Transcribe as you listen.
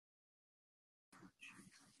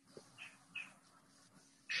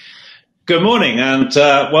Good morning and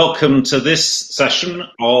welcome to this session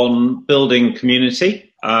on building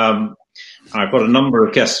community. I've got a number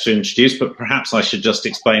of guests to introduce, but perhaps I should just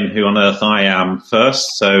explain who on earth I am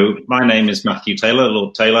first. So my name is Matthew Taylor,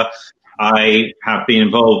 Lord Taylor. I have been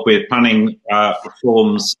involved with planning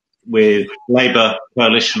reforms with Labour,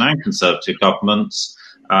 Coalition and Conservative governments,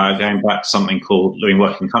 going back to something called Living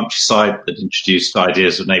Working Countryside that introduced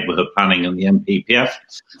ideas of neighbourhood planning and the MPPF.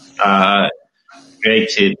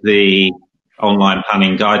 Created the online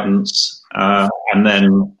planning guidance and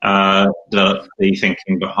then developed the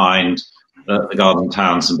thinking behind the Garden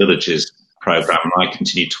Towns and Villages programme. And I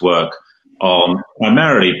continue to work on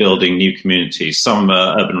primarily building new communities, some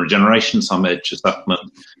urban regeneration, some edge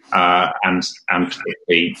settlement, and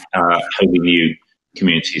particularly wholly new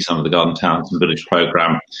communities under the Garden Towns and Village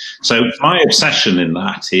programme. So my obsession in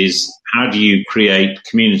that is how do you create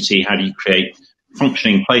community, how do you create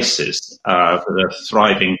functioning places that are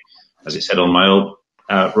thriving, as it said on my old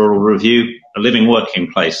rural review, living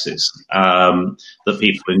working places that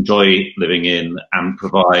people enjoy living in and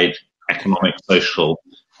provide economic, social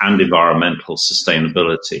and environmental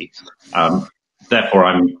sustainability. Therefore,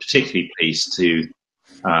 I'm particularly pleased to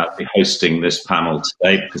be hosting this panel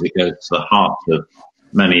today because it goes to the heart of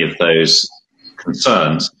many of those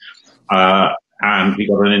concerns. And we've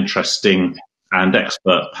got an interesting and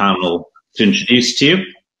expert panel to introduce to you.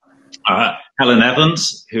 Helen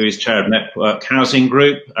Evans, who is chair of Network Housing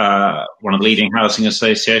Group, one of the leading housing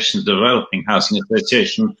associations, developing housing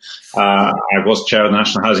association. I was chair of the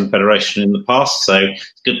National Housing Federation in the past, so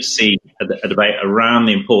it's good to see a debate around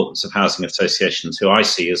the importance of housing associations, who I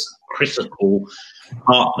see as critical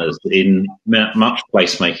partners in much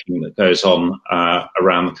placemaking that goes on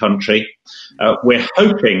around the country. We're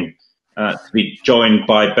hoping to be joined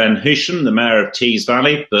by Ben Houchen, the Mayor of Tees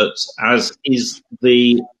Valley, but as is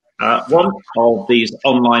the one of these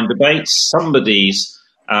online debates, somebody's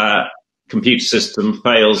computer system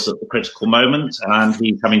fails at the critical moment and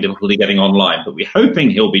he's having difficulty getting online, but we're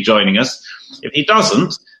hoping he'll be joining us. If he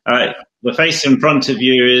doesn't, the face in front of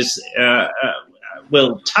you is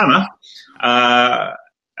Will Tanner.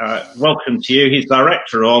 Welcome to you. He's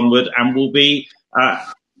Director of Onward and will be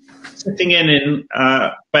sitting in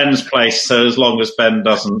Ben's place, so as long as Ben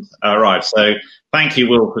doesn't arrive. So thank you,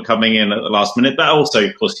 Will, for coming in at the last minute. But also,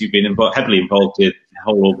 of course, you've been heavily involved with the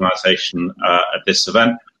whole organisation at this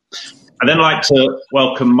event. I'd then like to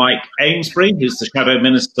welcome Mike Amesbury, who's the Shadow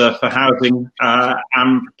Minister for Housing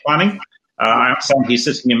and Planning. I understand he's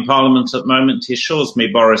sitting in Parliament at the moment. He assures me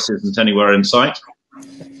Boris isn't anywhere in sight.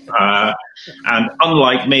 And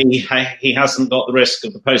unlike me, he hasn't got the risk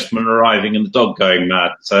of the postman arriving and the dog going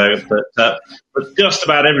mad. So, but just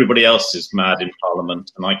about everybody else is mad in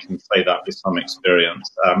Parliament, and I can say that with some experience.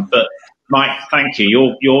 But Mike, thank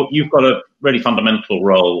you. You've got a really fundamental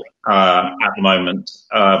role at the moment,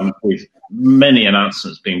 with many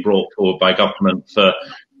announcements being brought forward by government for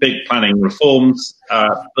big planning reforms.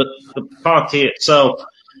 But the party itself,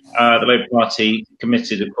 the Labour Party,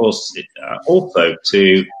 committed, of course, also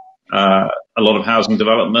to a lot of housing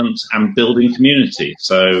development and building community.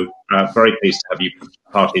 So very pleased to have you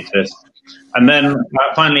party to this. And then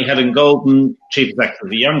finally, Helen Goulden, Chief Executive of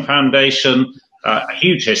the Young Foundation, a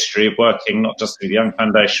huge history of working not just with the Young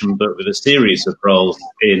Foundation, but with a series of roles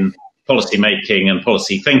in policy making and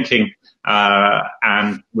policy thinking.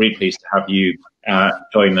 And really pleased to have you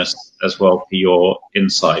join us as well for your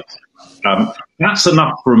insight. That's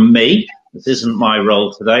enough from me. This isn't my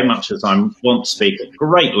role today, much as I want to speak at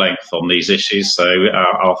great length on these issues, so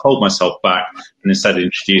I'll hold myself back and instead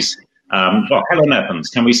introduce Helen Evans.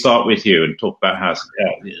 Can we start with you and talk about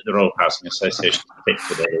the role of housing associations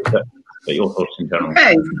particularly, but your thoughts in general?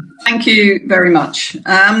 Okay, thank you very much.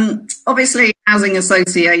 Obviously, housing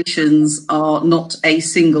associations are not a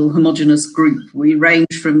single homogenous group. We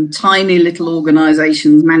range from tiny little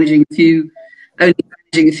organisations managing only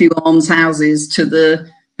a few almshouses to the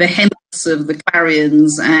behemoths of the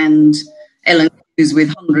Clarions and L&Qs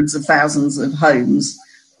with hundreds of thousands of homes.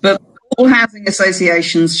 But all housing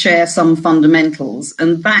associations share some fundamentals,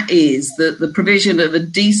 and that is that the provision of a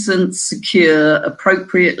decent, secure,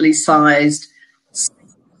 appropriately sized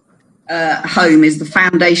home is the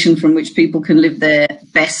foundation from which people can live their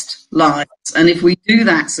best lives. And if we do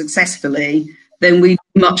that successfully, then we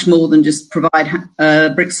do much more than just provide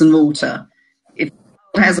bricks and mortar. If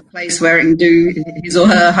has a place where it can do his or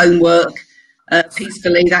her homework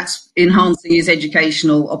peacefully, that's enhancing his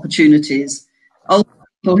educational opportunities. Old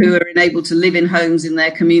people who are enabled to live in homes in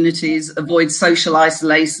their communities, avoid social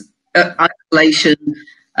isolation,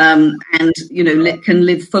 and can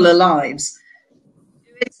live fuller lives. If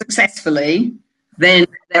you do it successfully, then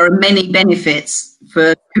there are many benefits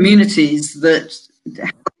for communities that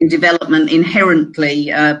housing development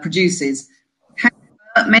inherently produces.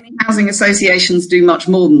 However, many housing associations do much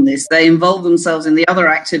more than this. They involve themselves in the other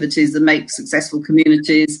activities that make successful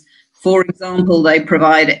communities. For example, they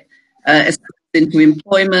provide assistance into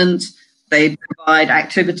employment, they provide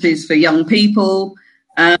activities for young people,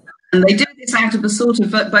 and they do this out of a sort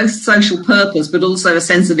of both social purpose but also a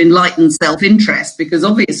sense of enlightened self-interest, because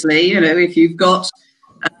obviously, you know, if you've got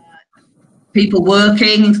people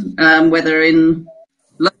working, whether in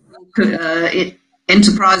local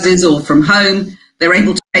enterprises or from home, they're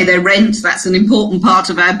able to pay their rent. That's an important part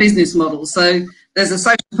of our business model. So there's a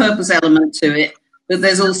social purpose element to it, but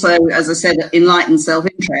there's also, as I said, enlightened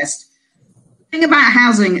self-interest. The thing about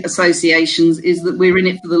housing associations is that we're in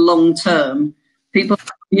it for the long term. People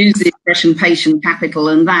use the expression patient capital,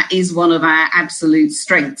 and that is one of our absolute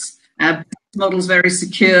strengths. Our business model is very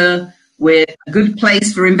secure. We're a good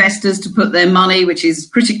place for investors to put their money, which is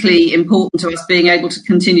critically important to us being able to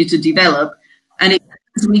continue to develop. And it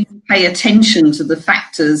means we can pay attention to the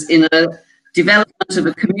factors in a development of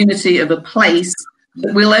a community, of a place,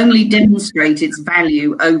 that will only demonstrate its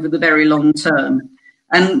value over the very long term.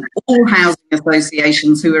 And all housing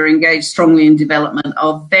associations who are engaged strongly in development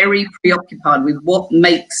are very preoccupied with what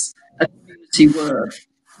makes a community work.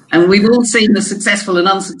 And we've all seen the successful and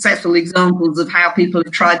unsuccessful examples of how people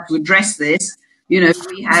have tried to address this. You know,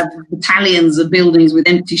 we have battalions of buildings with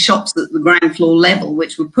empty shops at the ground floor level,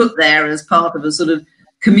 which were put there as part of a sort of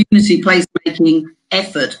community placemaking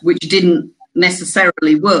effort, which didn't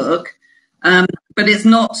necessarily work. But it's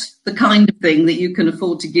not the kind of thing that you can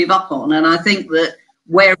afford to give up on. And I think that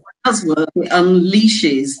where it does work, it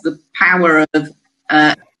unleashes the power of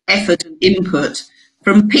effort and input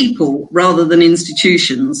from people rather than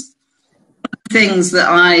institutions. Things that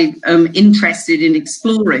I am interested in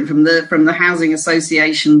exploring from the housing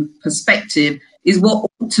association perspective is what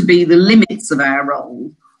ought to be the limits of our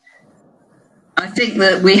role. I think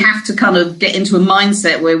that we have to kind of get into a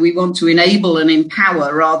mindset where we want to enable and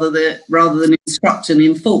empower rather than instruct and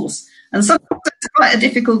enforce. And sometimes that's quite a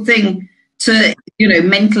difficult thing to, you know,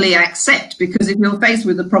 mentally accept, because if you're faced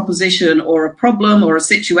with a proposition or a problem or a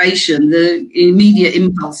situation, the immediate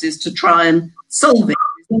impulse is to try and solve it,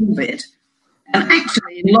 resolve it. And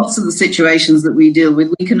actually, in lots of the situations that we deal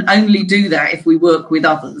with, we can only do that if we work with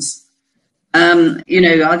others. You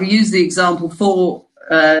know, I've used the example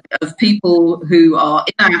of people who are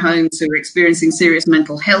in our homes who are experiencing serious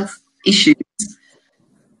mental health issues.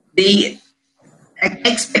 The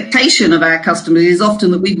expectation of our customers is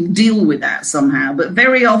often that we will deal with that somehow, but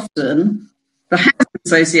very often the housing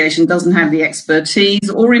association doesn't have the expertise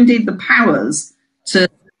or indeed the powers to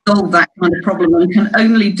solve that kind of problem, and can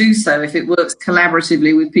only do so if it works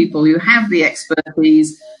collaboratively with people who have the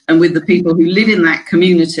expertise and with the people who live in that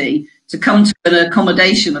community to come to an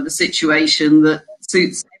accommodation of a situation that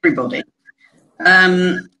suits everybody.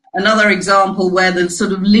 Another example where the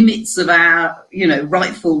sort of limits of our, you know,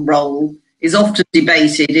 rightful role is often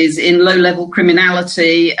debated is in low-level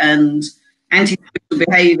criminality and antisocial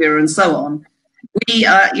behaviour and so on. We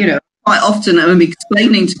are, you know, quite often when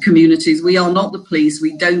explaining to communities, we are not the police.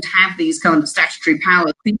 We don't have these kind of statutory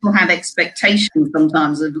powers. People have expectations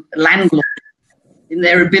sometimes of landlords in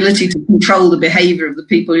their ability to control the behaviour of the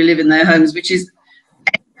people who live in their homes, which is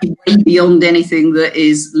way beyond anything that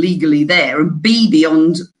is legally there, and B,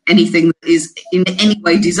 beyond anything that is in any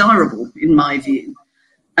way desirable, in my view.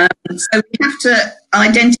 So we have to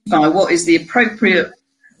identify what is the appropriate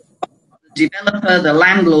developer, the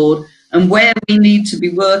landlord, and where we need to be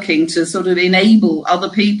working to sort of enable other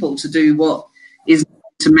people to do what is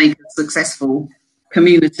to make a successful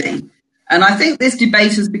community. And I think this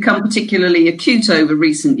debate has become particularly acute over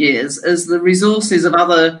recent years as the resources of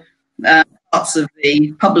other parts of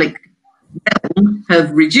the public realm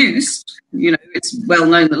have reduced. You know, it's well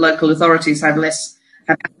known that local authorities have less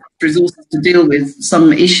resources to deal with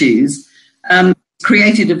some issues,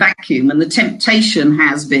 created a vacuum, and the temptation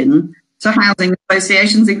has been to housing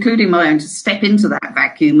associations, including my own, to step into that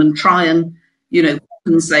vacuum and try and, you know,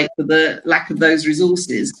 compensate for the lack of those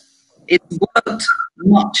resources. It worked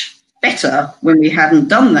much better when we hadn't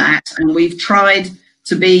done that, and we've tried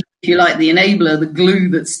to be, if you like, the enabler, the glue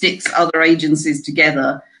that sticks other agencies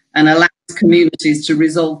together and allows communities to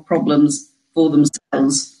resolve problems for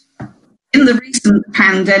themselves. In the recent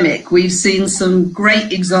pandemic, we've seen some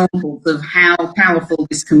great examples of how powerful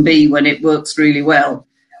this can be when it works really well.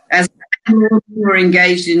 As we were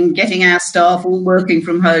engaged in getting our staff all working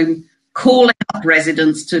from home, calling up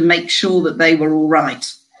residents to make sure that they were all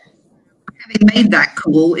right. Having made that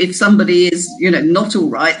call, if somebody is, you know, not all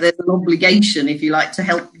right, there's an obligation, if you like, to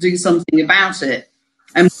help do something about it.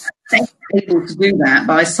 And best able to do that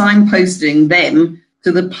by signposting them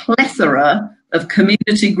to the plethora of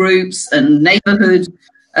community groups and neighbourhood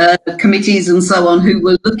committees and so on who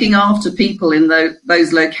were looking after people in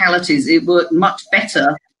those localities. It worked much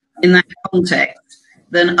better in that context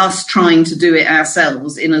than us trying to do it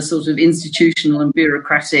ourselves in a sort of institutional and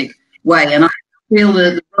bureaucratic way. And I feel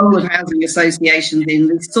that the role of housing associations in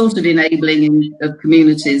this sort of enabling of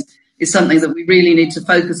communities is something that we really need to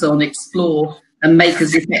focus on, explore, and make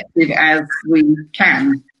as effective as we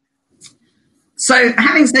can. So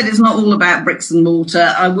having said it's not all about bricks and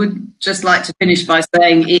mortar, I would just like to finish by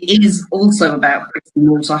saying it is also about bricks and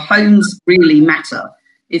mortar. Homes really matter.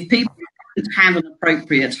 If people don't have an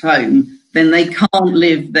appropriate home, then they can't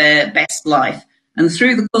live their best life. And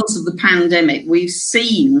through the course of the pandemic, we've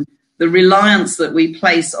seen the reliance that we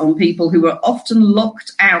place on people who are often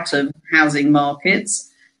locked out of housing markets.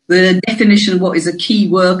 The definition of what is a key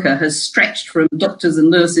worker has stretched from doctors and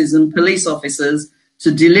nurses and police officers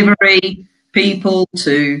to delivery people,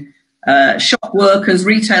 to shop workers,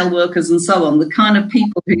 retail workers, and so on, the kind of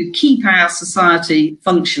people who keep our society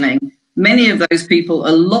functioning. Many of those people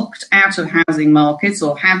are locked out of housing markets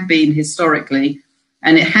or have been historically,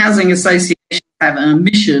 and housing associations have a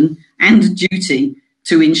mission and a duty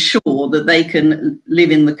to ensure that they can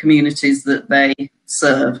live in the communities that they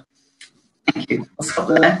serve. Thank you. I'll stop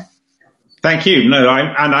there. Thank you. No,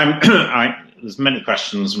 there's many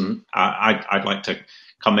questions, and I'd like to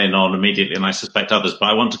come in on immediately, and I suspect others, but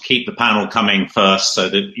I want to keep the panel coming first so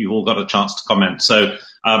that you've all got a chance to comment. So,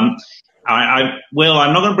 Will,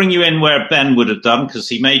 I'm not going to bring you in where Ben would have done because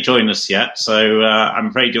he may join us yet. So I'm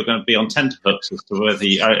afraid you're going to be on tenterhooks as to whether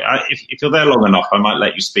if you're there long enough, I might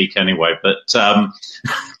let you speak anyway. But for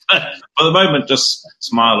the moment, just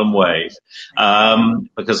smile and wave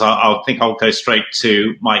because I think I'll go straight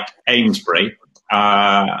to Mike Amesbury.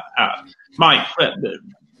 Mike,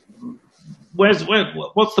 what's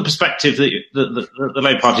the perspective that the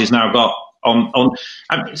Labour Party's now got on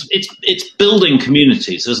it's building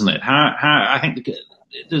communities, isn't it? How I think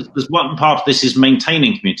there's one part of this is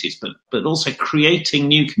maintaining communities, but also creating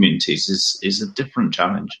new communities is a different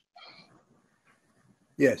challenge.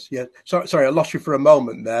 Yes. Sorry, I lost you for a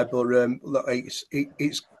moment there, but look,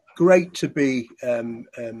 it's great to be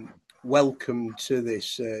welcome to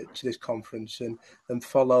this conference and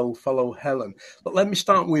follow Helen. But let me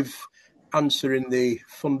start with answering the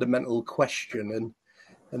fundamental question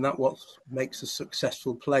and that what makes a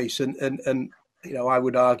successful place. And you know, I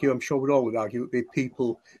would argue, I'm sure we'd all would argue, it would be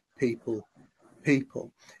people.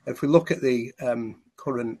 If we look at the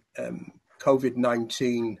current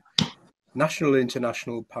COVID-19 national and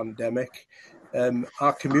international pandemic,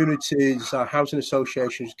 our communities, our housing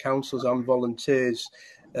associations, councils and volunteers,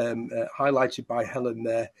 highlighted by Helen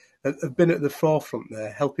there, have been at the forefront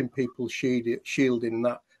there, helping people shielding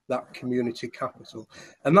that community capital,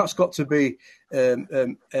 and that's got to be a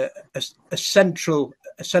central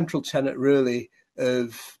tenet really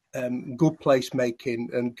of good place making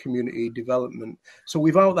and community development. So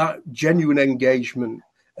without that genuine engagement,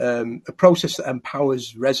 a process that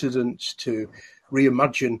empowers residents to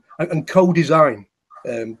reimagine and co-design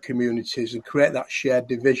communities and create that shared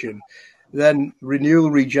division, then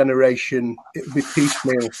renewal, regeneration, it would be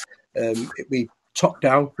piecemeal, it'd be top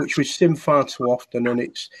down, which we've seen far too often, and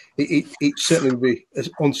it certainly would be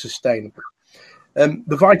unsustainable.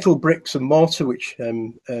 The vital bricks and mortar, which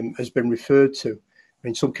has been referred to,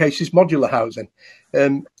 in some cases modular housing,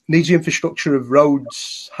 needs the infrastructure of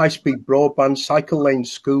roads, high-speed broadband, cycle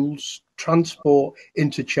lanes, schools, transport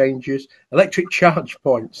interchanges, electric charge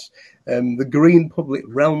points, the green public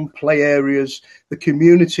realm, play areas, the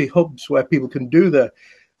community hubs where people can do their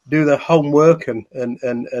homework and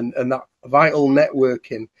that vital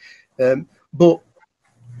networking. But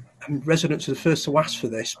residents are the first to ask for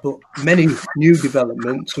this, but many new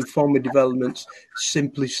developments and former developments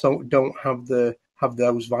simply don't have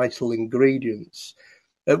those vital ingredients.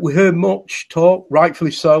 We heard much talk,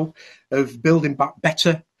 rightfully so, of building back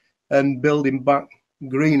better and building back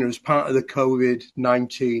greener as part of the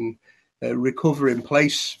COVID-19 recovery. And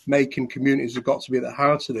place-making communities have got to be at the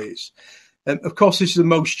heart of this. Of course, this is the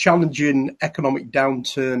most challenging economic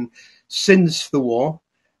downturn since the war.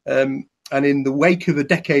 And in the wake of a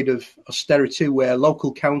decade of austerity where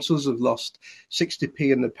local councils have lost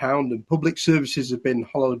 60p in the pound and public services have been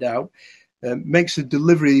hollowed out, makes the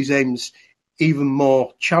delivery of these aims even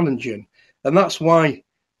more challenging. And that's why,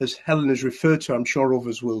 as Helen has referred to, I'm sure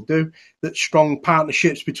others will do, that strong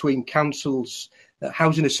partnerships between councils,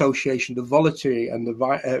 housing association, the voluntary and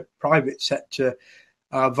the private sector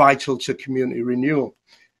are vital to community renewal.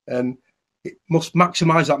 And it must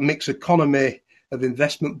maximise that mixed economy of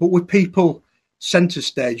investment, but with people centre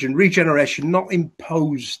stage, and regeneration not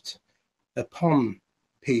imposed upon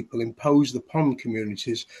people, imposed upon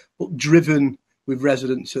communities, but driven with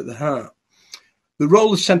residents at the heart. The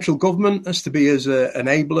role of central government has to be as an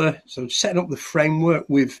enabler, so setting up the framework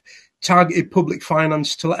with targeted public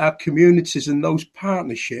finance to let our communities and those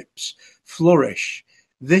partnerships flourish.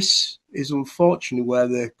 This is unfortunately where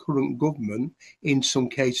the current government, in some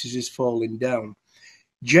cases, is falling down.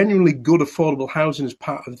 Genuinely good affordable housing as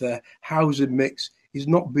part of the housing mix is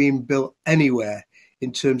not being built anywhere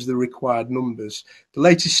in terms of the required numbers. The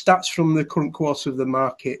latest stats from the current quarter of the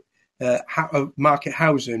market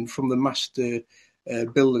housing from the Master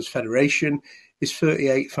Builders Federation is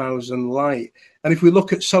 38,000 light. And if we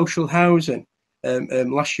look at social housing,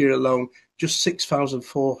 last year alone, just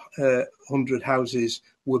 6,400 houses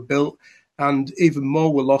were built, and even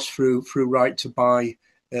more were lost through right to buy,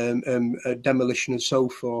 demolition and so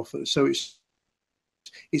forth. So it's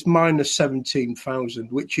minus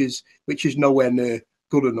 17,000, which is nowhere near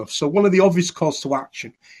good enough. So one of the obvious calls to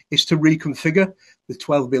action is to reconfigure the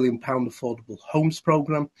 £12 billion affordable homes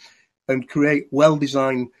programme and create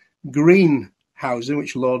well-designed green housing,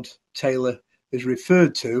 which Lord Taylor has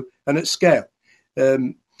referred to, and at scale.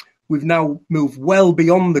 We've now moved well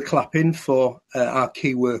beyond the clapping for our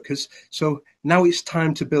key workers. So now it's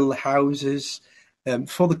time to build the houses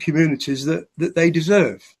for the communities that they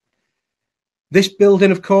deserve. This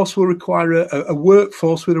building, of course, will require a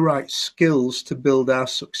workforce with the right skills to build our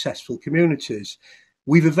successful communities.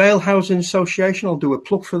 We've Avail Housing Association, I'll do a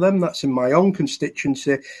plug for them, that's in my own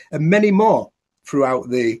constituency, and many more throughout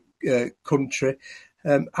the country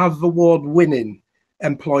have award-winning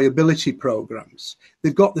employability programs.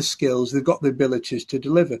 They've got the skills, they've got the abilities to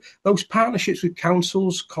deliver. Those partnerships with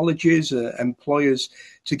councils, colleges, employers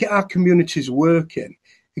to get our communities working,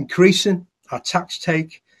 increasing our tax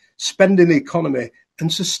take, spending the economy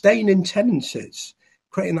and sustaining tenancies,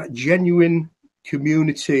 creating that genuine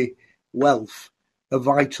community wealth are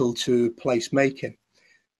vital to place making.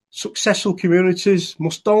 Successful communities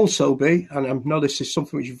must also be, and I know this is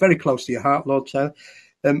something which is very close to your heart, Lord Taylor,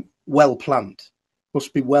 well planned.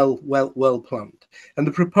 Must be well planned. And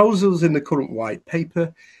the proposals in the current white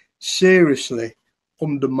paper seriously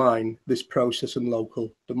undermine this process and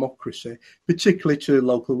local democracy, particularly to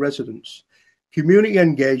local residents. Community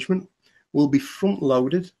engagement will be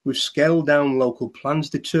front-loaded with scaled-down local plans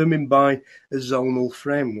determined by a zonal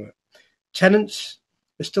framework. Tenants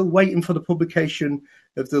are still waiting for the publication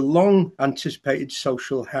of the long-anticipated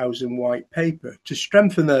social housing white paper to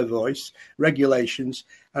strengthen their voice, regulations,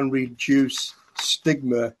 and reduce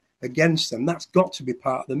stigma against them. That's got to be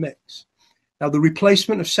part of the mix. Now, the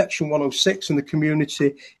replacement of Section 106 and the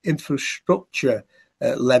Community Infrastructure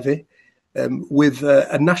Levy with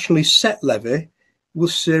a nationally set levy will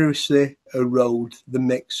seriously erode the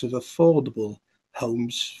mix of affordable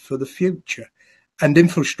homes for the future. And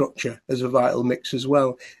infrastructure as a vital mix as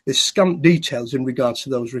well. There's scant details in regards to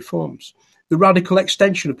those reforms. The radical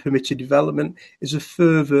extension of permitted development is a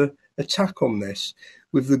further attack on this,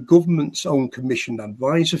 with the government's own commissioned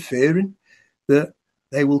advisor fearing that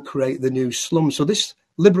they will create the new slum. So this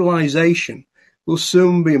liberalisation will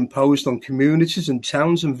soon be imposed on communities and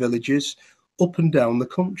towns and villages up and down the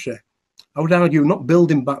country. I would argue not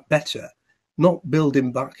building back better, not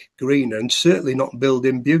building back greener, and certainly not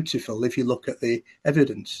building beautiful if you look at the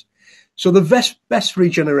evidence. So the best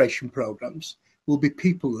regeneration programmes will be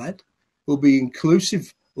people-led, will be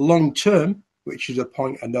inclusive long-term, which is a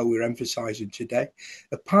point I know we're emphasising today,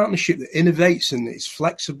 a partnership that innovates and is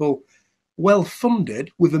flexible,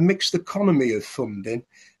 well-funded with a mixed economy of funding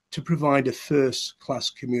to provide a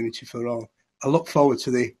first-class community for all. I look forward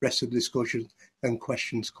to the rest of the discussion and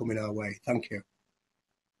questions coming our way. Thank you.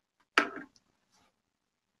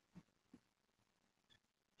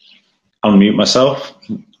 Unmute myself.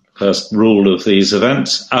 First rule of these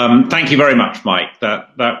events. Thank you very much, Mike.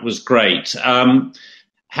 That was great. Helen,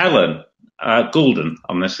 Goulden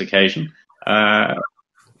on this occasion. Your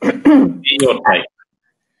take.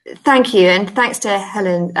 Thank you, and thanks to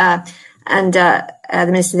Helen and the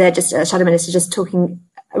Minister there, Shadow Minister, just talking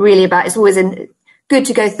really about. It's always good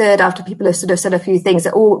to go third after people have sort of said a few things,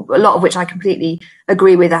 a lot of which I completely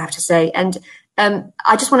agree with, I have to say. And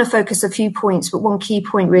I just want to focus a few points, but one key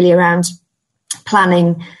point really around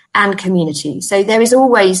planning and community. So there is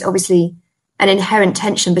always, obviously, an inherent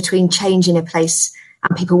tension between change in a place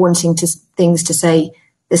and people wanting things to say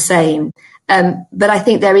the same. But I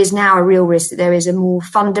think there is now a real risk that there is a more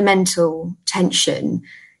fundamental tension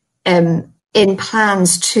in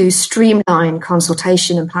plans to streamline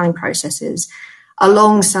consultation and planning processes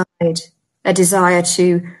alongside a desire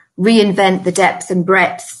to reinvent the depth and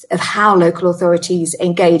breadth of how local authorities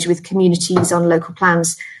engage with communities on local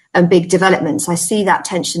plans and big developments. I see that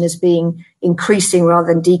tension as being increasing rather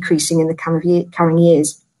than decreasing in the coming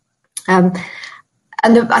years.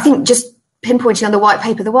 I think just pinpointing on the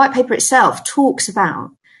white paper itself talks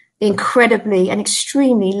about the incredibly and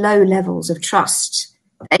extremely low levels of trust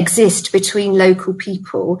that exist between local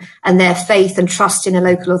people and their faith and trust in a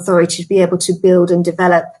local authority to be able to build and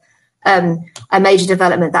develop a major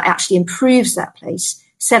development that actually improves that place.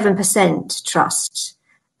 7% trust.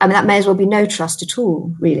 I mean, that may as well be no trust at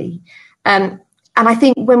all, really. And I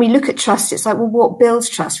think when we look at trust, it's like, well, what builds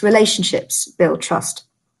trust? Relationships build trust.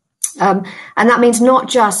 And that means not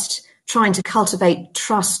just trying to cultivate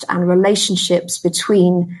trust and relationships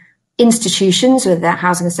between institutions, whether they're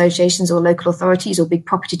housing associations or local authorities or big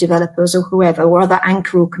property developers or whoever, or other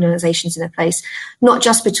anchor organisations in a place, not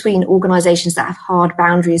just between organisations that have hard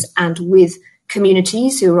boundaries and with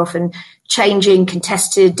communities who are often changing,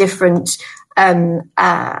 contested, different, and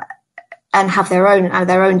have their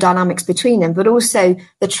own dynamics between them, but also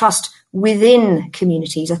the trust within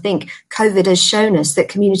communities. I think COVID has shown us that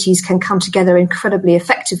communities can come together incredibly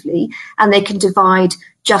effectively, and they can divide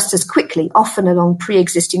just as quickly, often along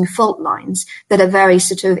pre-existing fault lines that are very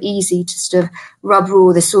sort of easy to sort of rub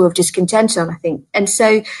raw the sore of discontent on, I think. And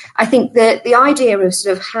so I think that the idea of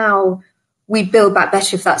sort of how we build back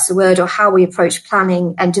better, if that's the word, or how we approach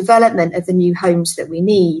planning and development of the new homes that we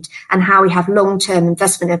need, and how we have long-term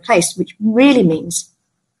investment in place, which really means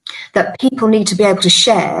that people need to be able to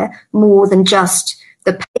share more than just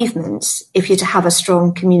the pavements if you're to have a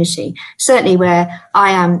strong community. Certainly where I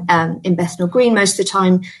am in Bethnal Green most of the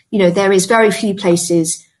time, there is very few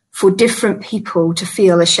places for different people to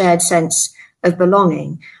feel a shared sense of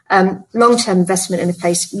belonging. Long-term investment in a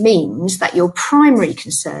place means that your primary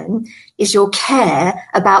concern is your care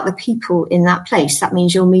about the people in that place. That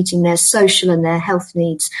means you're meeting their social and their health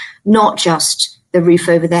needs, not just the roof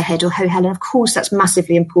over their head or Helen. Of course, that's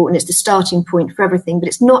massively important. It's the starting point for everything, but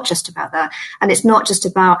it's not just about that. And it's not just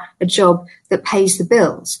about a job that pays the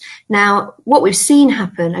bills. Now, what we've seen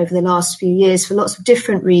happen over the last few years for lots of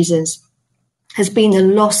different reasons has been the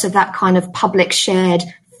loss of that kind of public shared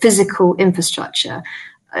physical infrastructure,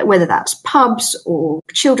 whether that's pubs or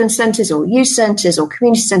children's centres or youth centres or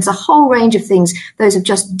community centres, a whole range of things. Those have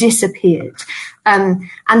just disappeared. And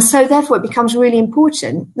so therefore it becomes really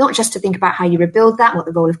important not just to think about how you rebuild that, what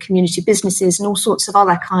the role of community businesses and all sorts of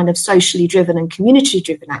other kind of socially driven and community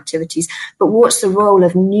driven activities, but what's the role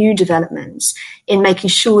of new developments in making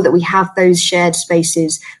sure that we have those shared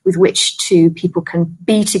spaces with which people can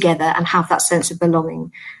be together and have that sense of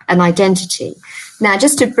belonging and identity. Now,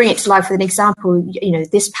 just to bring it to life with an example,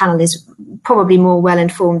 this panel is probably more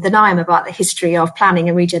well-informed than I am about the history of planning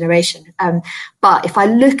and regeneration. But if I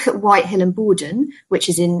look at Whitehill and Goulden, which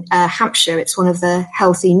is in Hampshire, it's one of the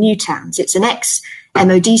healthy new towns. It's an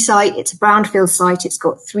ex-MOD site. It's a brownfield site. It's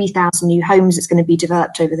got 3,000 new homes that's going to be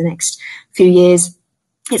developed over the next few years.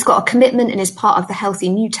 It's got a commitment and is part of the Healthy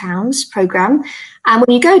New Towns programme. And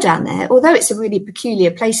when you go down there, although it's a really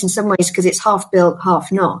peculiar place in some ways because it's half built,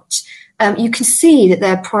 half not, you can see that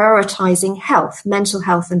they're prioritising health, mental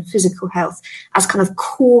health and physical health as kind of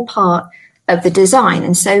core part of the design.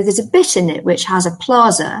 And so there's a bit in it which has a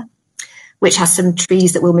plaza, which has some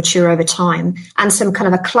trees that will mature over time and some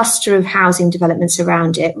kind of a cluster of housing developments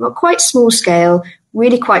around it, but quite small scale,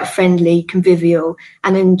 really quite friendly, convivial.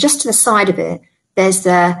 And then just to the side of it, there's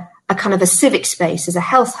a kind of a civic space, there's a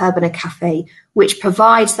health hub and a cafe, which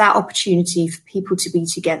provides that opportunity for people to be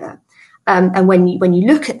together. And when you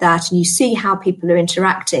look at that and you see how people are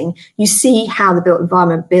interacting, you see how the built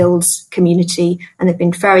environment builds community, and they've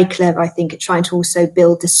been very clever, I think, at trying to also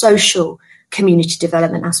build the social community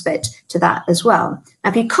development aspect to that as well.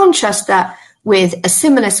 Now, if you contrast that with a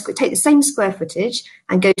similar, take the same square footage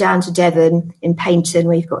and go down to Devon in Paignton,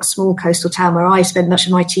 where you've got a small coastal town where I spent much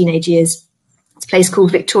of my teenage years. It's a place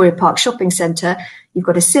called Victoria Park Shopping Centre. You've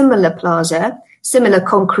got a similar plaza, similar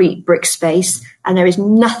concrete brick space, and there is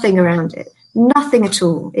nothing around it. Nothing at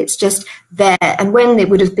all. It's just there. And when it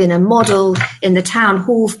would have been a model in the town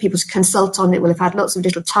hall for people to consult on, it will have had lots of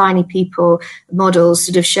little tiny people, models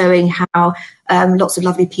sort of showing how lots of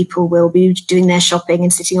lovely people will be doing their shopping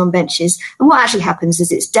and sitting on benches. And what actually happens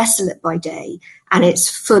is it's desolate by day and it's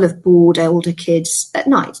full of bored older kids at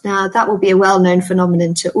night. Now, that will be a well-known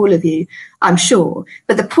phenomenon to all of you, I'm sure.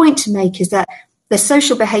 But the point to make is that the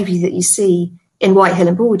social behaviour that you see in Whitehill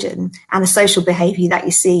and Goulden and the social behaviour that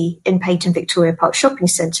you see in Paignton Victoria Park Shopping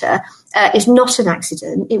Centre is not an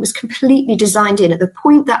accident. It was completely designed in. At the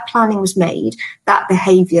point that planning was made, that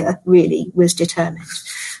behaviour really was determined.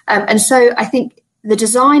 And so I think the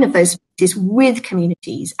design of those with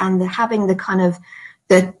communities, and having the kind of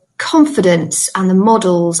the confidence and the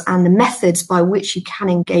models and the methods by which you can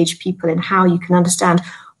engage people in how you can understand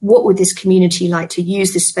what would this community like to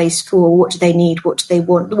use this space for, what do they need, what do they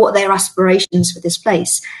want, what are their aspirations for this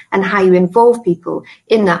place, and how you involve people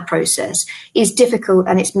in that process is difficult,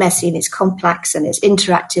 and it's messy, and it's complex, and it's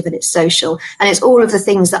interactive, and it's social, and it's all of the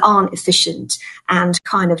things that aren't efficient and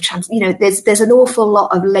kind of there's an awful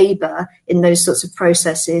lot of labour in those sorts of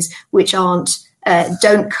processes which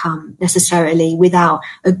don't come necessarily without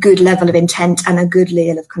a good level of intent and a good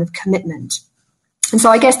level of kind of commitment. And so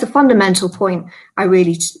I guess the fundamental point I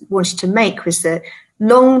really wanted to make was that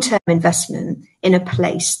long-term investment in a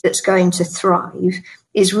place that's going to thrive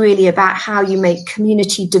is really about how you make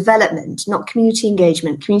community development, not community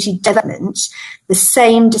engagement, community development, the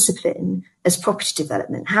same discipline as property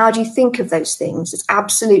development. How do you think of those things? It's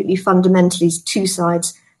absolutely fundamentally two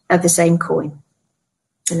sides of the same coin.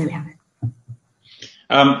 And there we have it.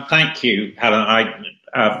 Thank you, Helen.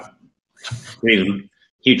 I agree with a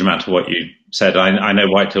huge amount of what you said. I know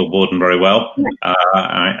Whitehill Borden very well.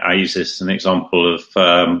 I use this as an example of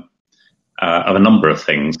a number of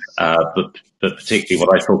things, but particularly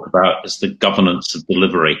what I talk about is the governance of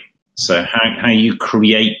delivery. So how you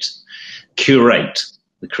curate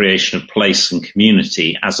the creation of place and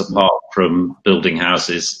community as apart from building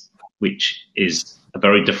houses, which is a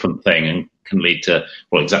very different thing and can lead to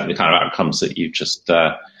exactly the kind of outcomes that you've just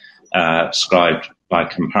described by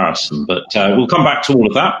comparison. But we'll come back to all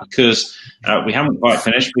of that because we haven't quite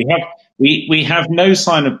finished. We have no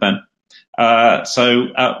sign of Ben. So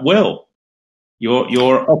Will,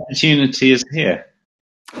 your opportunity is here.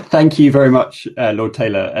 Thank you very much, Lord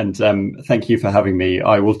Taylor, and thank you for having me.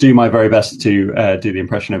 I will do my very best to do the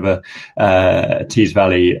impression of a Tees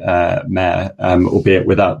Valley mayor, albeit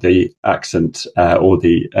without the accent or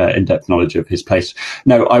the in-depth knowledge of his place.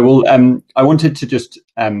 No, I will. I wanted to just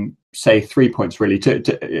say 3 points, really,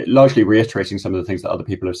 to largely reiterating some of the things that other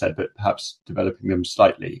people have said, but perhaps developing them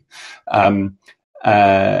slightly. And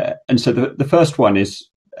so the first one is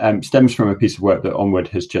stems from a piece of work that Onward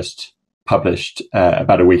has just published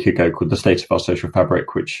about a week ago called The State of Our Social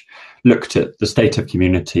Fabric, which looked at the state of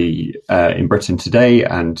community in Britain today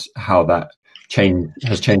and how that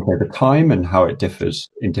has changed over time and how it differs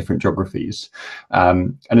in different geographies.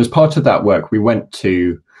 And as part of that work, we went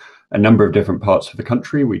to a number of different parts of the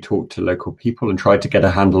country. We talked to local people and tried to get a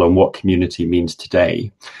handle on what community means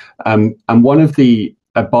today. And one of the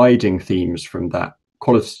abiding themes from that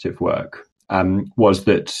qualitative work was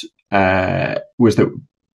that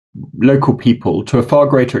local people, to a far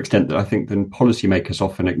greater extent than I think than policymakers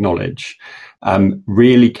often acknowledge,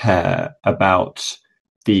 really care about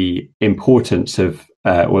the importance of,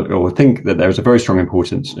 or think that there is a very strong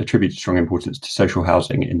importance, attributed strong importance to social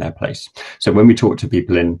housing in their place. So when we talked to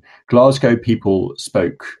people in Glasgow, people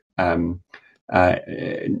spoke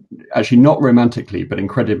actually not romantically, but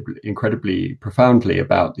incredibly profoundly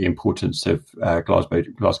about the importance of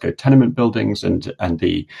Glasgow tenement buildings and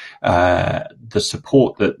the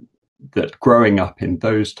support that growing up in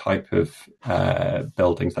those type of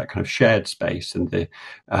buildings, that kind of shared space, and the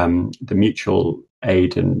mutual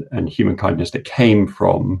aid and human kindness that came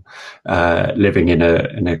from living in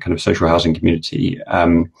a kind of social housing community,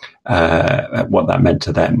 what that meant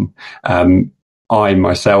to them. I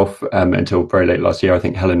myself, until very late last year, I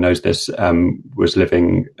think Helen knows this, was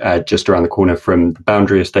living just around the corner from the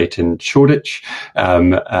Boundary Estate in Shoreditch,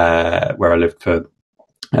 where I lived for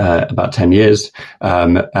about 10 years,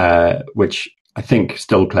 which I think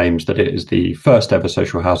still claims that it is the first ever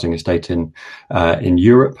social housing estate in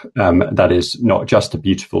Europe. That is not just a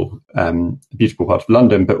beautiful part of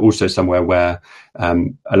London, but also somewhere where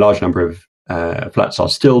a large number of flats are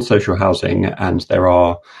still social housing, and there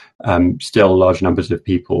are still large numbers of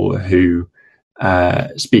people who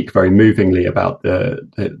speak very movingly about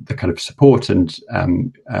the kind of support and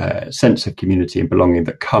sense of community and belonging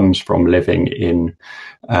that comes from living in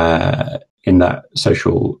that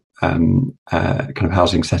social kind of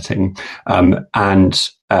housing setting.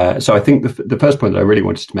 So I think the first point that I really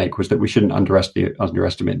wanted to make was that we shouldn't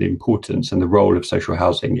underestimate the importance and the role of social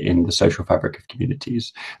housing in the social fabric of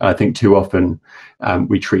communities. And I think too often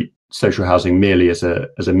we treat social housing merely as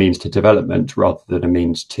a means to development rather than a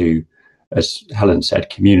means to, as Helen said,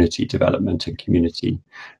 community development and community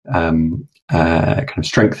kind of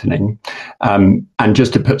strengthening. And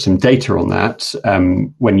just to put some data on that,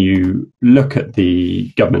 when you look at the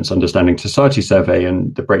Government's Understanding Society survey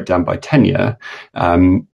and the breakdown by tenure,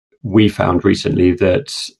 we found recently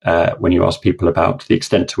that when you ask people about the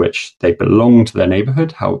extent to which they belong to their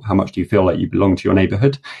neighbourhood, how much do you feel like you belong to your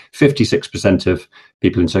neighbourhood, 56% of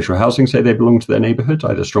people in social housing say they belong to their neighbourhood,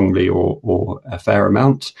 either strongly or a fair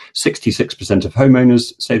amount. 66% of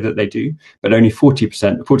homeowners say that they do, but only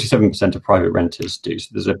 47% of private renters do. So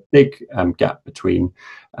there's a big gap between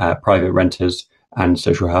private renters and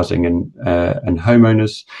social housing and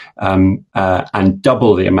homeowners, and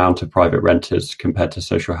double the amount of private renters compared to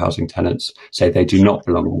social housing tenants say they do not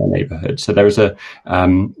belong in their neighbourhood. So there is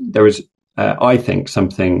I think,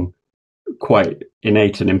 something quite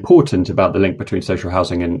innate and important about the link between social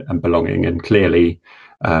housing and belonging, and clearly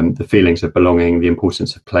the feelings of belonging, the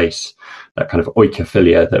importance of place, that kind of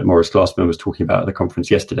oikophilia that Maurice Glassman was talking about at the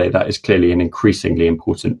conference yesterday, that is clearly an increasingly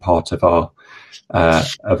important part of our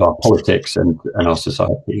politics and our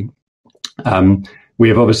society. We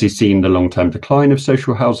have obviously seen the long-term decline of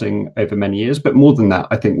social housing over many years, but more than that,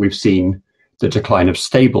 I think we've seen the decline of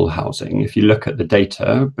stable housing. If you look at the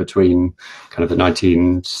data between kind of the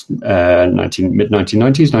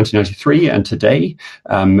mid-1990s, 1993 and today,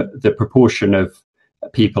 the proportion of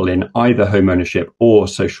people in either home ownership or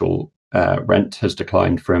social rent has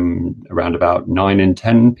declined from around about 9 in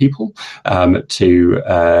 10 people to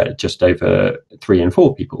just over 3 in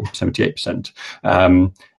 4 people, 78%.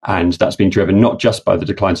 And that's been driven not just by the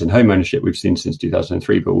declines in home ownership we've seen since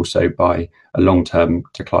 2003, but also by a long-term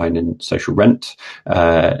decline in social rent.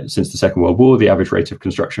 Since the Second World War, the average rate of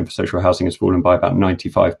construction for social housing has fallen by about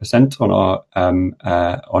 95% on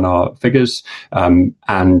our figures, and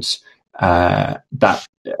that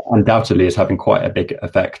undoubtedly is having quite a big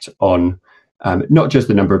effect on not just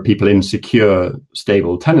the number of people in secure,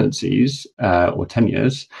 stable tenancies or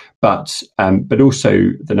tenures, but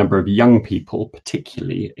also the number of young people,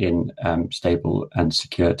 particularly in stable and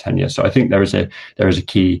secure tenure. So I think there is a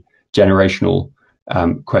key generational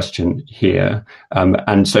question here,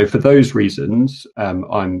 and so for those reasons,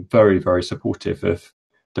 I'm very, very supportive of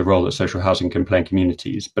the role that social housing can play in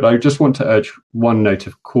communities. But I just want to urge one note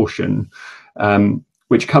of caution,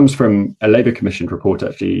 which comes from a Labour commissioned report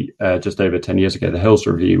actually just over 10 years ago, the Hills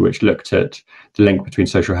Review, which looked at the link between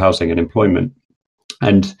social housing and employment,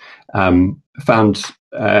 and found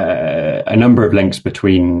a number of links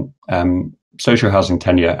between social housing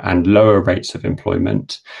tenure and lower rates of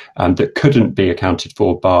employment that couldn't be accounted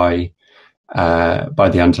for by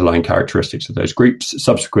the underlying characteristics of those groups.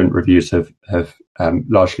 Subsequent reviews have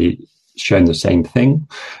largely shown the same thing.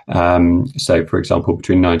 So, for example,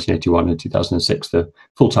 between 1981 and 2006, the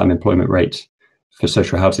full-time employment rate for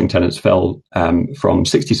social housing tenants fell from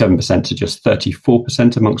 67% to just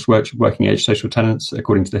 34% amongst working-age social tenants,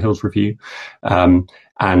 according to the Hills Review. And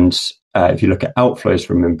if you look at outflows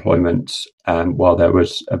from employment, while there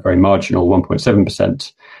was a very marginal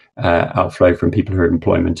 1.7% outflow from people who were in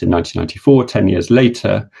employment in 1994, 10 years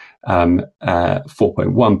later,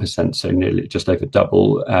 4.1%, so nearly just over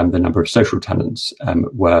double the number of social tenants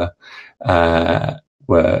were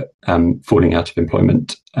falling out of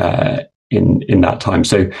employment in that time.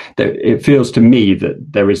 So it feels to me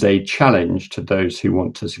that there is a challenge to those who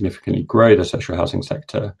want to significantly grow the social housing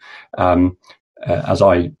sector. As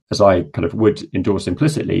I kind of would endorse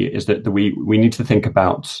implicitly, is that we need to think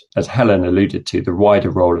about, as Helen alluded to, the wider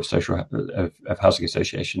role of of housing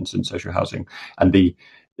associations and social housing, and the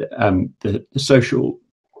social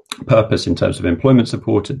purpose in terms of employment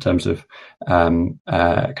support, in terms of kind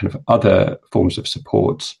of other forms of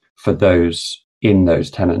support for those in those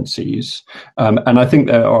tenancies. And I think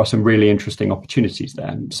there are some really interesting opportunities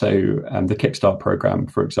there. So the Kickstart programme,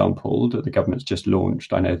 for example, that the government's just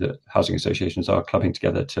launched, I know that housing associations are clubbing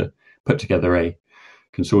together to put together a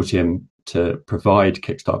consortium to provide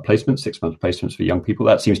Kickstart placements, 6-month placements for young people.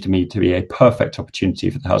 That seems to me to be a perfect opportunity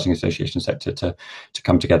for the housing association sector to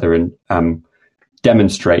come together and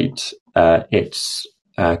demonstrate its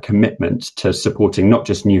commitment to supporting not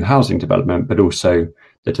just new housing development, but also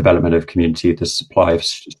the development of community, the supply of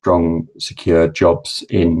strong, secure jobs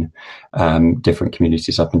in different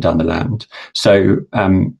communities up and down the land. So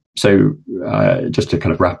just to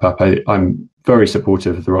kind of wrap up, I'm very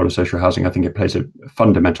supportive of the role of social housing. I think it plays a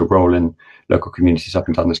fundamental role in local communities up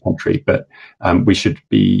and down this country, but we should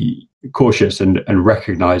be cautious and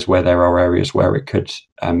recognise where there are areas where it could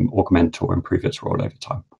augment or improve its role over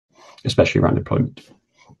time, especially around employment.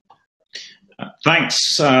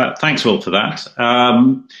 Thanks, Will, for that.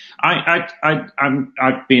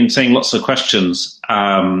 I've been seeing lots of questions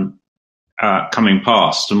coming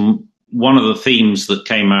past, and one of the themes that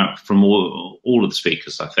came out from all of the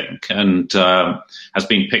speakers, I think, and has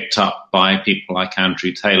been picked up by people like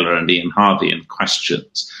Andrew Taylor and Ian Harvey in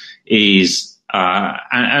questions, is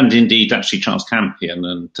and indeed actually Charles Campion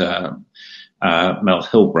and Mel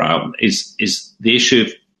Hilbrow, is the issue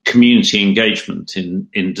of community engagement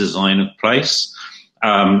in design of place.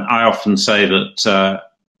 I often say that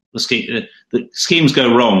the schemes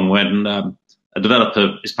go wrong when a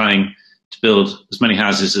developer is planning to build as many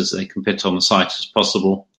houses as they can fit on the site as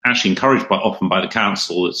possible, actually encouraged often by the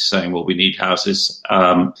council that's saying, well, we need houses,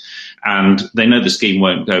 and they know the scheme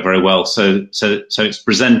won't go very well, so it's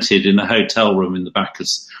presented in a hotel room in the back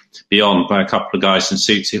as beyond by a couple of guys in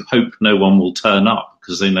suits who hope no one will turn up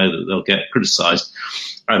because they know that they'll get criticised.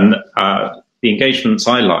 And the engagements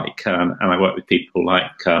I like, and I work with people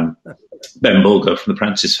like Ben Bulger from the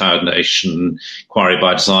Prentice Foundation, Inquiry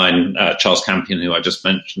by Design, Charles Campion, who I just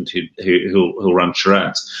mentioned, who'll run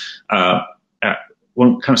charrettes.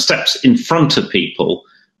 One kind of steps in front of people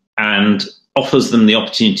and offers them the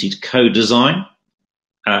opportunity to co-design,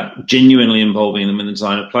 genuinely involving them in the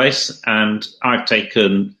design of place. And I've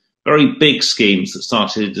taken very big schemes that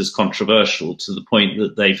started as controversial to the point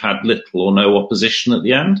that they've had little or no opposition at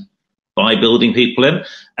the end by building people in,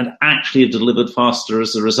 and actually have delivered faster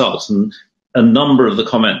as a result. And a number of the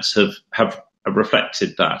comments have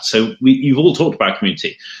reflected that. So you've all talked about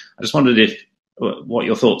community. I just wondered what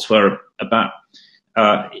your thoughts were about.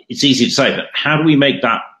 It's easy to say, but how do we make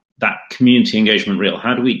that community engagement real?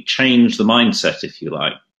 How do we change the mindset, if you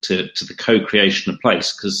like, to the co-creation of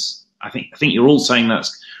place? Because I think you're all saying that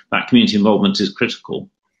community involvement is critical,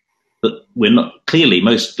 but we're not. Clearly,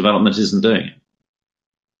 most development isn't doing it.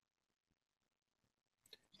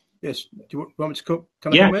 Yes. Do you want me to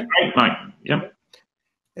come in? Right. Yeah.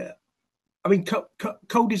 I mean,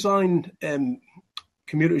 co-design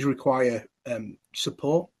communities require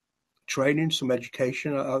support, training, some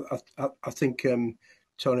education. I think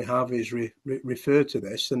Tony Harvey has referred to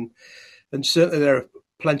this, and certainly there are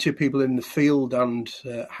plenty of people in the field and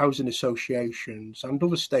housing associations and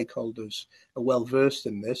other stakeholders are well versed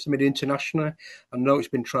in this. I mean, internationally, I know it's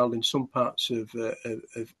been trialled in some parts of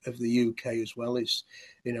the UK as well. It's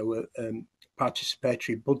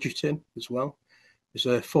participatory budgeting as well. There's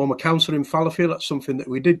a former councillor in Fallowfield. That's something that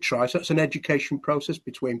we did try. So that's an education process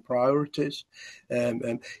between priorities.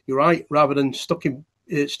 You're right. Rather than sticking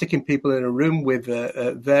people in a room with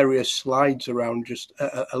various slides around just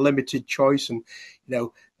a limited choice and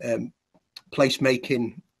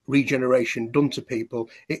placemaking regeneration done to people,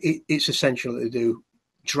 it's essential that they do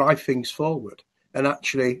drive things forward and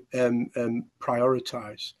actually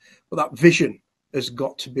prioritise. But that vision has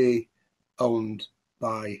got to be owned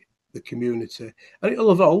by the community, and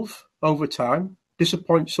it'll evolve over time.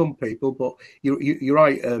 Disappoint some people, but you're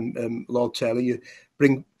right, Lord Taylor. You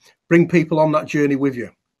bring people on that journey with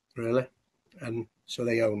you, really, and so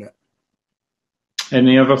they own it.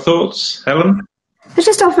 Any other thoughts, Helen? I'll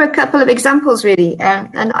just offer a couple of examples, really,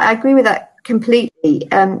 and I agree with that completely.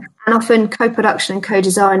 And often co-production and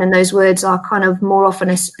co-design, and those words are kind of more often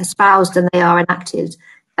espoused than they are enacted,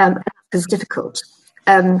 because it's difficult.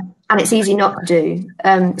 And it's easy not to do.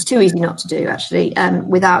 It's too easy not to do, actually,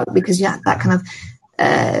 because that kind of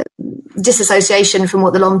disassociation from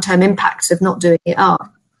what the long-term impacts of not doing it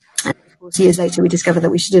are. And of course, years later, we discovered that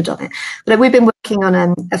we should have done it. But we've been working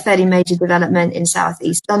on a fairly major development in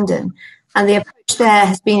southeast London, and the approach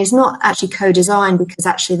there is not actually co-design, because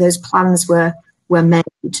actually those plans were made,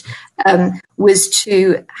 was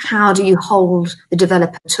to how do you hold the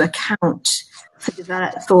developer to account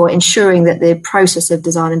for ensuring that the process of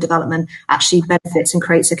design and development actually benefits and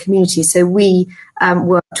creates a community. So we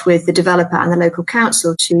worked with the developer and the local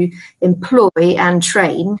council to employ and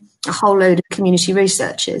train a whole load of community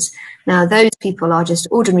researchers. Now, those people are just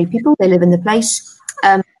ordinary people. They live in the place.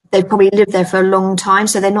 They've probably lived there for a long time,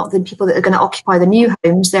 so they're not the people that are going to occupy the new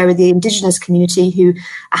homes. They're the Indigenous community who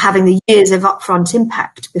are having the years of upfront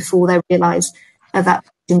impact before they realise that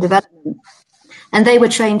in development. And they were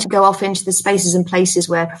trained to go off into the spaces and places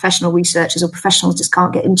where professional researchers or professionals just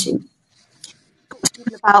can't get into.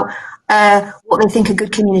 About what they think a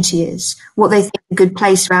good community is, what they think a good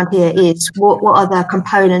place around here is, what are the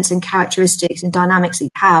components and characteristics and dynamics that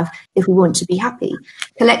you have if we want to be happy.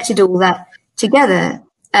 Collected all that together,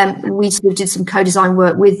 we sort of did some co-design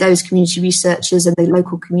work with those community researchers and the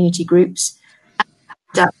local community groups,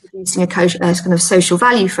 producing a kind of social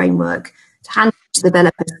value framework to hand to the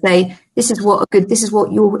developers, say this is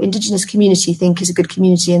what your Indigenous community think is a good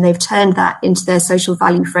community, and they've turned that into their social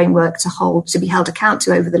value framework to be held account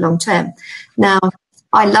to over the long term. Now,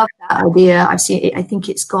 I love that idea. I've seen it. I think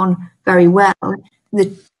it's gone very well.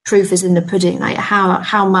 The proof is in the pudding. Like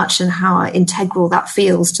how much and how integral that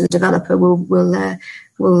feels to the developer will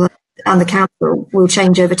and the council will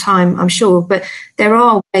change over time, I'm sure. But there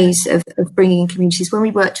are ways of bringing in communities. When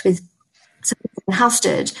we worked with So in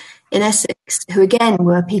Halstead, in Essex, who again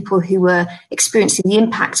were people who were experiencing the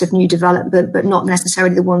impact of new development, but not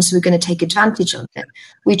necessarily the ones who were going to take advantage of it.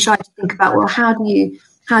 We tried to think about, well, how do you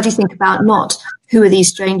think about not who are these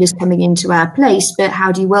strangers coming into our place, but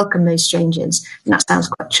how do you welcome those strangers? And that sounds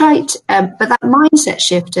quite trite, but that mindset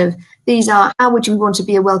shift of how would you want to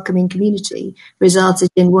be a welcoming community resulted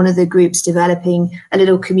in one of the groups developing a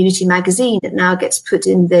little community magazine that now gets put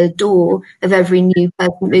in the door of every new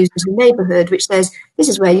person that moves into the neighbourhood, which says, this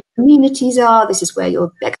is where your communities are, this is where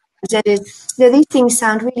your XYZ is. These things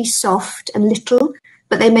sound really soft and little,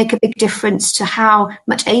 but they make a big difference to how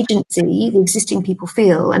much agency the existing people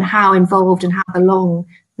feel and how involved and how belong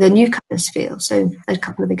the newcomers feel. So a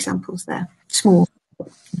couple of examples there, small.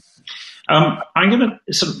 I'm going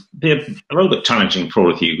to sort of be a little bit challenging for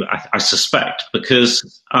all of you, I suspect,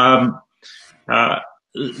 because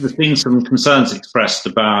there's been some concerns expressed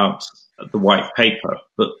about the white paper.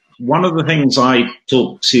 But one of the things I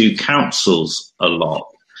talk to councils a lot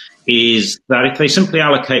is that if they simply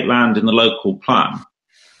allocate land in the local plan,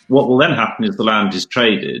 what will then happen is the land is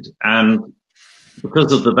traded, and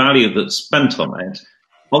because of the value that's spent on it,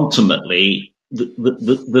 ultimately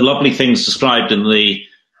the lovely things described in the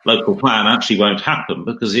local plan actually won't happen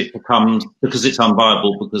because it's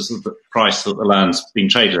unviable because of the price that the land's been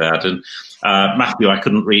traded at. And Matthew, I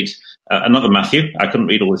couldn't read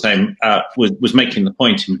all his name, was making the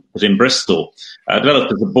point that in Bristol,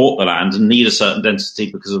 developers have bought the land and need a certain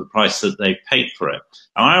density because of the price that they paid for it.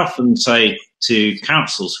 And I often say to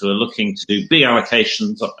councils who are looking to do big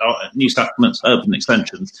allocations, new settlements, urban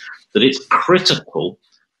extensions, that it's critical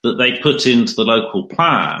that they put into the local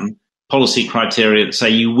plan policy criteria that say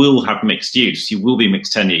you will have mixed use, you will be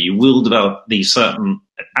mixed tenure, you will develop these certain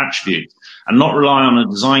attributes, and not rely on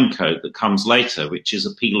a design code that comes later, which is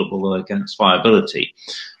appealable against viability.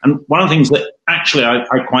 And one of the things that actually I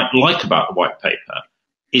quite like about the white paper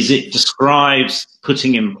is it describes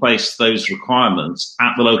putting in place those requirements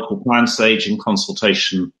at the local plan stage in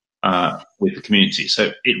consultation with the community.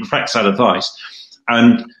 So it reflects that advice.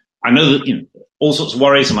 And I know that all sorts of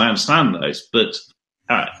worries, and I understand those, but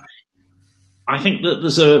I think that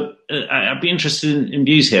there's I'd be interested in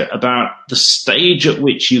views here about the stage at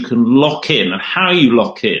which you can lock in and how you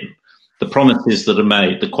lock in the promises that are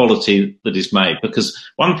made, the quality that is made. Because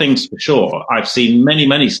one thing's for sure, I've seen many,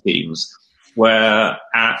 many schemes where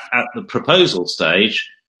at the proposal stage,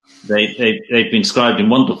 they've been described in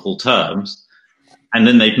wonderful terms, and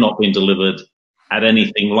then they've not been delivered at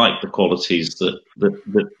anything like the qualities that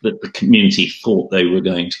the community thought they were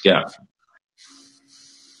going to get.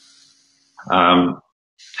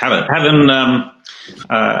 Helen,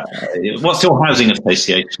 what's your housing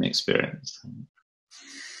association experience?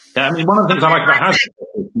 I mean, one of the things I like about housing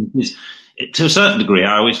associations is, to a certain degree,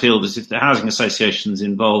 I always feel as if the housing associations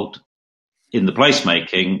involved in the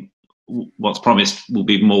placemaking, what's promised will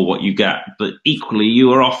be more what you get. But equally,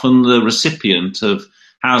 you are often the recipient of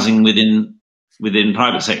housing within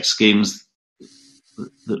private sector schemes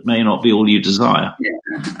that may not be all you desire. Yeah.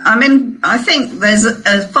 I mean, I think there's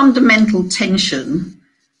a fundamental tension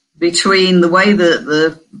between the way that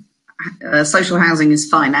the social housing is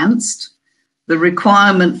financed, the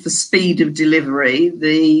requirement for speed of delivery,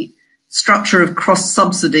 the structure of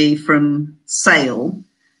cross-subsidy from sale,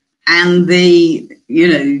 and the,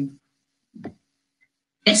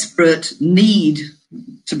 desperate need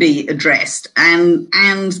to be addressed, and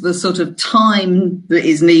the sort of time that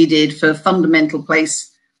is needed for fundamental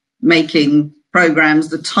place making programs,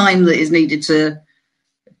 the time that is needed to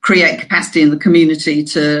create capacity in the community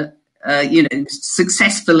to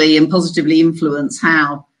successfully and positively influence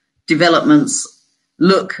how developments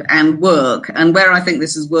look and work. And where I think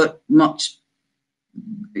this has worked much,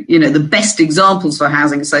 the best examples for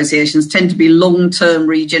housing associations tend to be long-term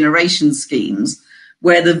regeneration schemes,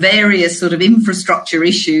 where the various sort of infrastructure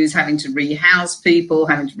issues, having to rehouse people,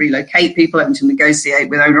 having to relocate people, having to negotiate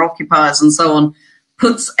with owner-occupiers and so on,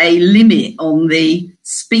 puts a limit on the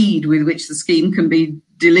speed with which the scheme can be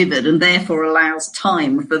delivered, and therefore allows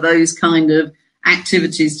time for those kind of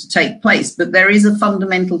activities to take place. But there is a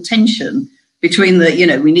fundamental tension between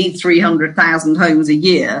we need 300,000 homes a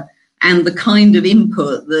year and the kind of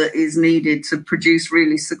input that is needed to produce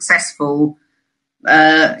really successful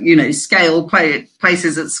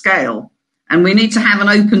places at scale. And we need to have an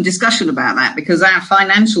open discussion about that, because our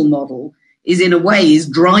financial model is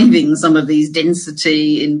driving some of these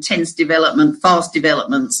density, intense development, fast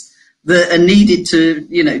developments that are needed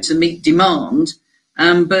to meet demand,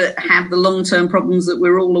 but have the long-term problems that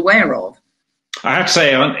we're all aware of. I have to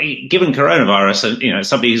say, given coronavirus,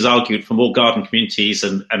 somebody who's argued for more garden communities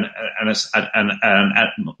and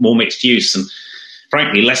more mixed use, and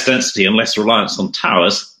frankly, less density and less reliance on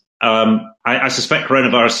towers, I suspect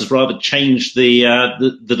coronavirus has rather changed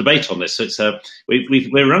the debate on this. So it's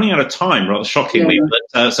we're running out of time, rather shockingly,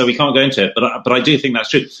 but so we can't go into it. But I do think that's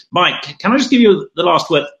true. Mike, can I just give you the last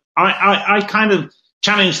word? I kind of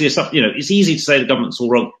challenge this up. You know, it's easy to say the government's all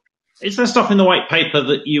wrong. Is there stuff in the white paper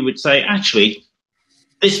that you would say, actually,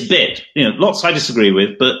 this bit, you know, lots I disagree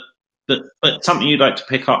with, but something you'd like to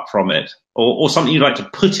pick up from it, or something you'd like to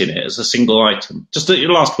put in it as a single item? Just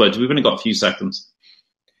your last words. We've only got a few seconds.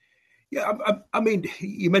 Yeah, I mean,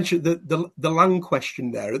 you mentioned the land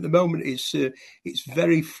question there. At the moment, it's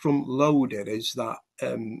very front loaded. Is that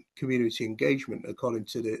community engagement according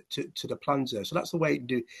to the plans there? So that's the way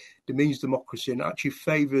it demeans democracy and actually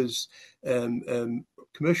favours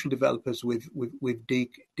commercial developers with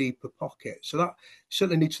deeper pockets. So that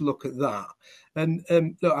certainly need to look at that. And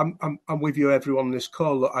look, I'm with you, everyone on this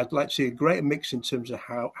call. Look, I'd like to see a greater mix in terms of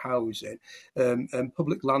housing and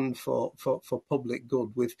public land for public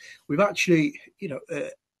good. We've actually, you know,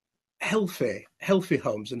 healthy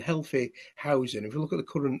homes and healthy housing. If you look at the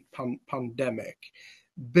current pandemic,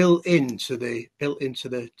 built into the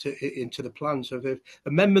plan. So if there are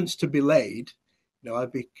amendments to be laid, you know,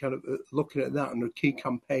 I'd be kind of looking at that, and the key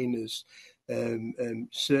campaigners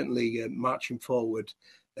certainly marching forward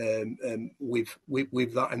with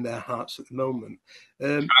that in their hearts at the moment.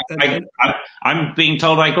 I'm being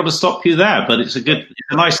told I've got to stop you there, but it's a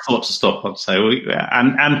nice thought to stop on. So,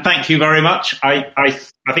 and thank you very much. I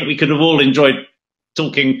think we could have all enjoyed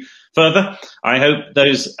talking further. I hope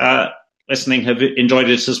those listening have enjoyed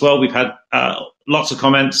it as well. We've had lots of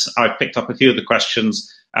comments. I've picked up a few of the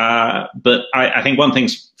questions, but I think one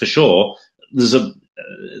thing's for sure: there's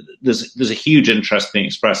a huge interest being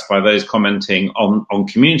expressed by those commenting on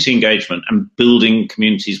community engagement and building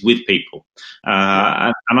communities with people,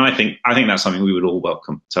 and I think that's something we would all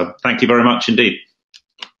welcome. So thank you very much indeed.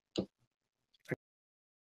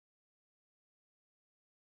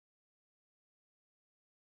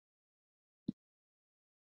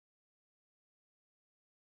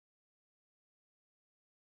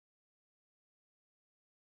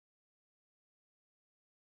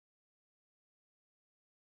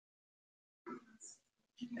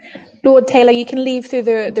 Lord Taylor, you can leave through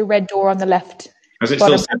the red door on the left. As it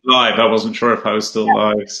still said live, I wasn't sure if I was still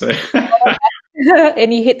live. So.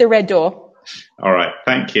 And you hit the red door. All right.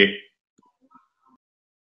 Thank you.